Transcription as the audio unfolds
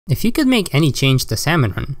If you could make any change to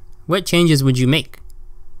Salmon Run, what changes would you make?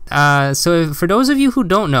 So for those of you who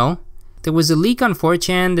don't know, there was a leak on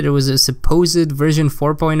 4chan that there was a supposed version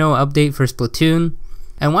 4.0 update for Splatoon,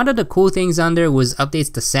 and one of the cool things on there was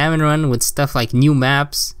updates to Salmon Run with stuff like new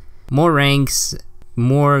maps, more ranks,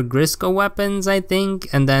 more Grisco weapons I think,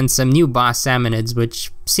 and then some new boss salmonids,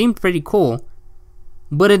 which seemed pretty cool,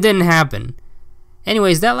 but it didn't happen.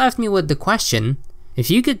 Anyways, that left me with the question,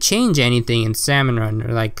 if you could change anything in Salmon Run,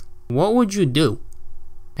 or like, what would you do?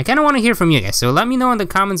 I kind of want to hear from you guys, so let me know in the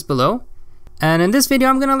comments below. And in this video,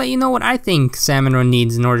 I'm going to let you know what I think Salmon Run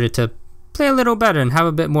needs in order to play a little better and have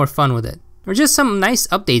a bit more fun with it. Or just some nice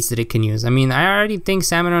updates that it can use. I mean, I already think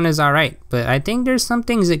Salmon Run is alright, but I think there's some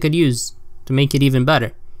things it could use to make it even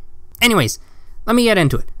better. Anyways, let me get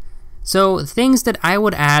into it. So, things that I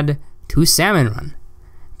would add to Salmon Run.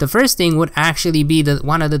 The first thing would actually be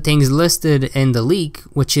one of the things listed in the leak,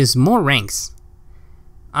 which is more ranks.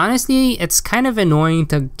 Honestly, it's kind of annoying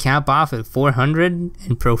to cap off at 400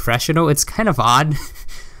 in Profreshional. It's kind of odd.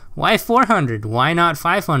 Why 400? Why not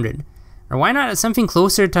 500? Or why not something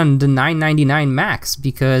closer to the 999 max?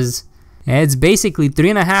 Because it's basically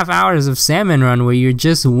 3.5 hours of Salmon Run where you're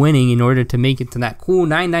just winning in order to make it to that cool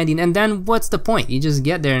 999. And then what's the point? You just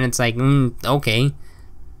get there and it's like, okay.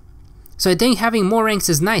 So I think having more ranks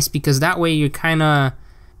is nice because that way you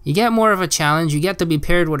get more of a challenge. You get to be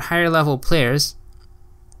paired with higher level players.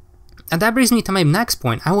 And that brings me to my next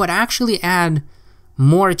point. I would actually add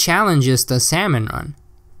more challenges to Salmon Run.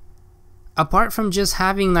 Apart from just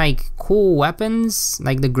having like cool weapons,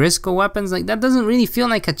 like the Grisco weapons, like that doesn't really feel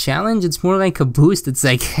like a challenge. It's more like a boost. It's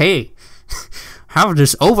like, hey, have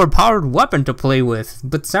this overpowered weapon to play with,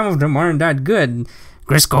 but some of them aren't that good.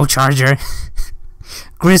 Grisco Charger,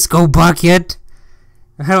 Grisco Bucket.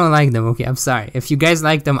 I don't like them. Okay, I'm sorry. If you guys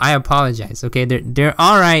like them, I apologize. Okay, they're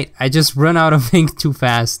all right. I just run out of ink too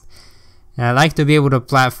fast. And I like to be able to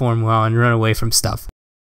platform well and run away from stuff.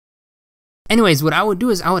 Anyways, what I would do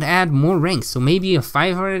is I would add more ranks. So maybe a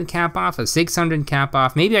 500 cap off, a 600 cap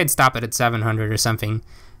off. Maybe I'd stop it at 700 or something.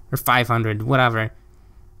 Or 500, whatever.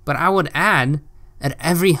 But I would add, at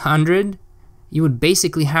every 100, you would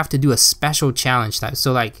basically have to do a special challenge type.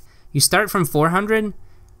 So like, you start from 400.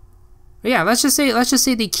 Yeah, let's just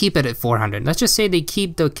say they keep it at 400. Let's just say they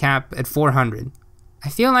keep the cap at 400. I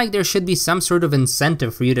feel like there should be some sort of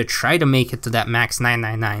incentive for you to try to make it to that max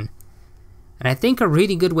 999. And I think a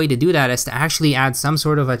really good way to do that is to actually add some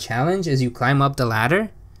sort of a challenge as you climb up the ladder.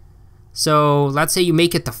 So let's say you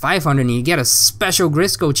make it to 500 and you get a special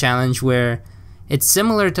Grisco challenge where it's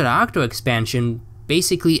similar to the Octo Expansion.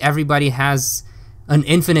 Basically everybody has an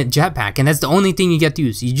infinite jetpack and that's the only thing you get to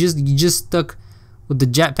use. You just stuck with the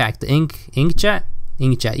jetpack, the inkjet,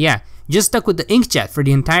 yeah. Just stuck with the inkjet for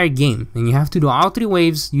the entire game, and you have to do all 3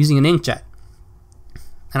 waves using an inkjet.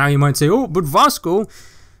 And now you might say, oh, but Vasco,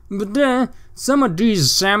 some of these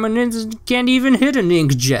salmonids can't even hit an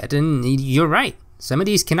inkjet, and you're right. Some of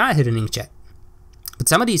these cannot hit an inkjet, but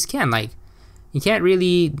some of these can. Like, you can't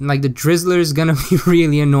really, like the Drizzler is gonna be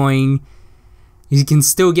really annoying. You can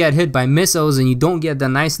still get hit by missiles, and you don't get the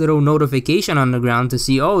nice little notification on the ground to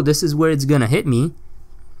see, oh, this is where it's gonna hit me.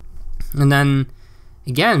 And then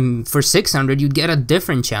again, for 600, you'd get a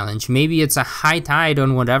different challenge. Maybe it's a high tide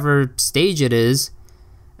on whatever stage it is,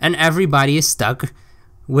 and everybody is stuck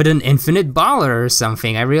with an infinite baller or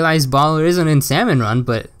something. I realize baller isn't in Salmon Run,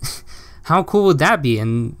 but how cool would that be?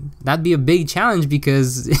 And that'd be a big challenge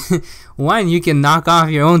because, 1, you can knock off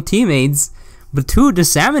your own teammates, but 2, the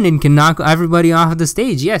Salmonin can knock everybody off the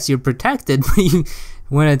stage. Yes, you're protected, but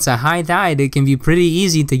when it's a high tide, it can be pretty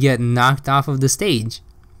easy to get knocked off of the stage.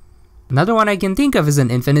 Another one I can think of is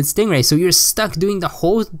an infinite stingray. So you're stuck doing the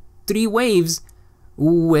whole 3 waves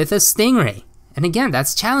with a stingray. And again,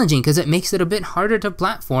 that's challenging because it makes it a bit harder to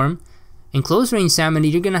platform. In close range salmon,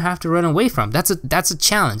 you're gonna have to run away from. That's a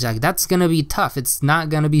challenge. Like, that's gonna be tough. It's not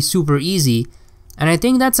gonna be super easy. And I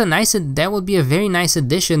think that would be a very nice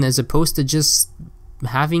addition as opposed to just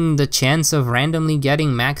having the chance of randomly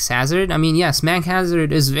getting max hazard. I mean, yes, max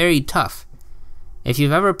hazard is very tough. If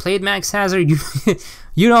you've ever played max hazard,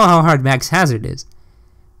 you know how hard max hazard is.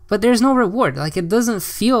 But there's no reward. Like, it doesn't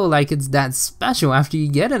feel like it's that special after you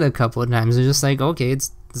get it a couple of times. It's just like, okay,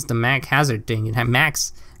 it's the max hazard thing. You have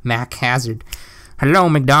max hazard. Hello,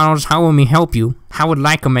 McDonald's, how will we help you? I would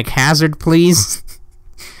like a McHazard, please.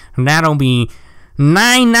 That'll be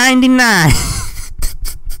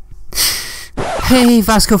 $9.99. Hey,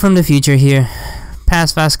 Vasco from the future here.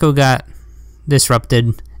 Past Vasco got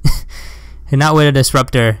disrupted. And not with a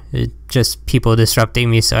disruptor, just people disrupting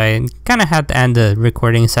me, so I kind of had to end the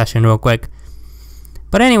recording session real quick.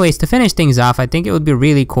 But anyways, to finish things off, I think it would be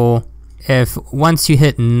really cool if once you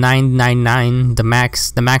hit 999, the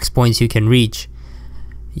max points you can reach,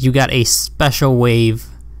 you got a special wave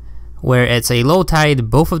where it's a low tide,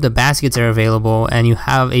 both of the baskets are available, and you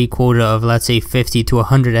have a quota of, let's say, 50 to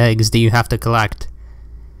 100 eggs that you have to collect.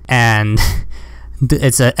 And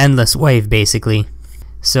it's an endless wave, basically.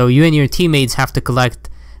 So you and your teammates have to collect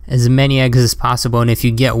as many eggs as possible, and if you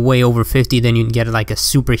get way over 50, then you get like a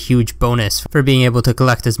super huge bonus for being able to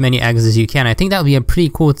collect as many eggs as you can. I think that would be a pretty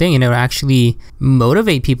cool thing, and it would actually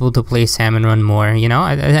motivate people to play Salmon Run more, you know?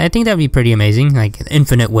 I think that would be pretty amazing, like an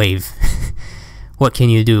infinite wave. What can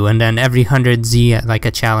you do? And then every 100Z, like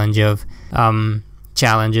a challenge of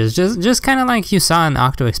challenges, just kind of like you saw in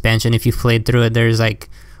Octo Expansion. If you played through it, there's like,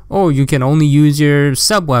 oh, you can only use your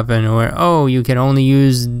sub weapon, or oh, you can only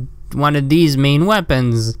use one of these main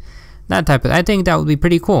weapons, that type of. I think that would be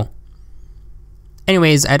pretty cool.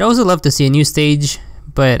 Anyways, I'd also love to see a new stage,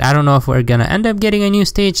 but I don't know if we're gonna end up getting a new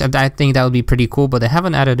stage. I think that would be pretty cool, but they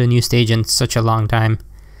haven't added a new stage in such a long time.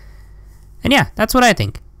 And yeah, that's what I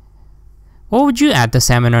think. What would you add to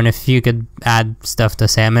Salmon Run if you could add stuff to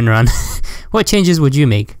Salmon Run? What changes would you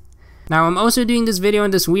make? Now, I'm also doing this video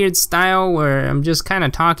in this weird style where I'm just kind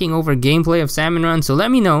of talking over gameplay of Salmon Run, so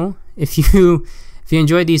let me know if you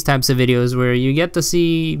enjoy these types of videos where you get to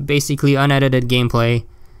see basically unedited gameplay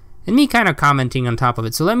and me kind of commenting on top of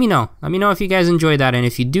it. So let me know. Let me know if you guys enjoy that, and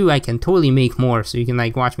if you do, I can totally make more, so you can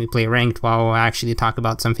like watch me play ranked while I actually talk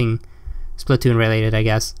about something Splatoon related, I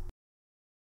guess.